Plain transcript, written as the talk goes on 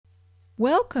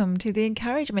Welcome to the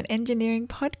Encouragement Engineering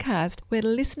Podcast, where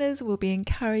listeners will be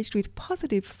encouraged with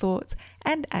positive thoughts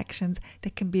and actions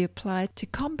that can be applied to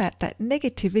combat that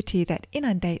negativity that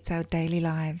inundates our daily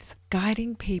lives,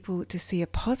 guiding people to see a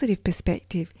positive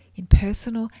perspective in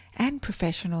personal and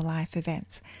professional life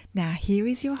events. Now, here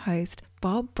is your host,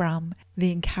 Bob Brum,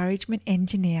 the Encouragement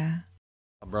Engineer.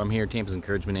 Bob Brum here, Tampa's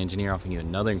Encouragement Engineer, offering you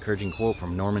another encouraging quote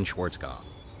from Norman Schwarzkopf.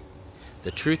 The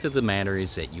truth of the matter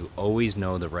is that you always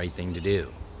know the right thing to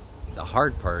do. The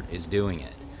hard part is doing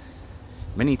it.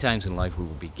 Many times in life we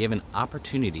will be given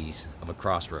opportunities of a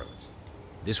crossroads.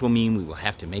 This will mean we will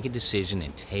have to make a decision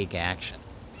and take action.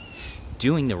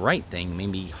 Doing the right thing may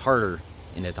be harder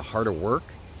and at the harder work,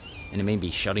 and it may be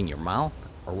shutting your mouth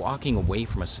or walking away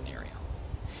from a scenario.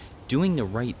 Doing the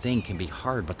right thing can be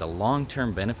hard, but the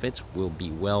long-term benefits will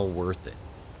be well worth it.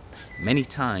 Many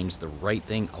times, the right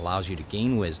thing allows you to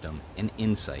gain wisdom and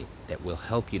insight that will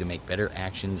help you to make better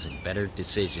actions and better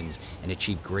decisions and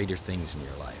achieve greater things in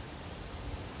your life.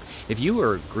 If you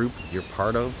or a group you're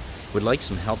part of would like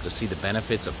some help to see the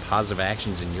benefits of positive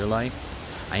actions in your life,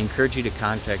 I encourage you to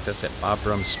contact us at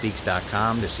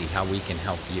bobbrumspeaks.com to see how we can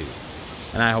help you.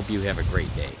 And I hope you have a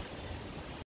great day.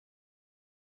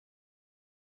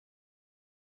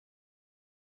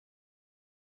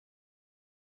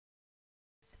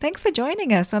 Thanks for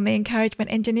joining us on the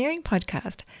Encouragement Engineering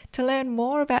Podcast. To learn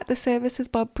more about the services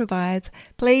Bob provides,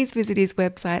 please visit his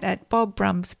website at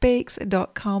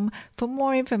bobbrumspeaks.com for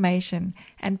more information.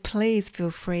 And please feel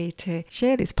free to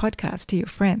share this podcast to your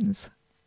friends.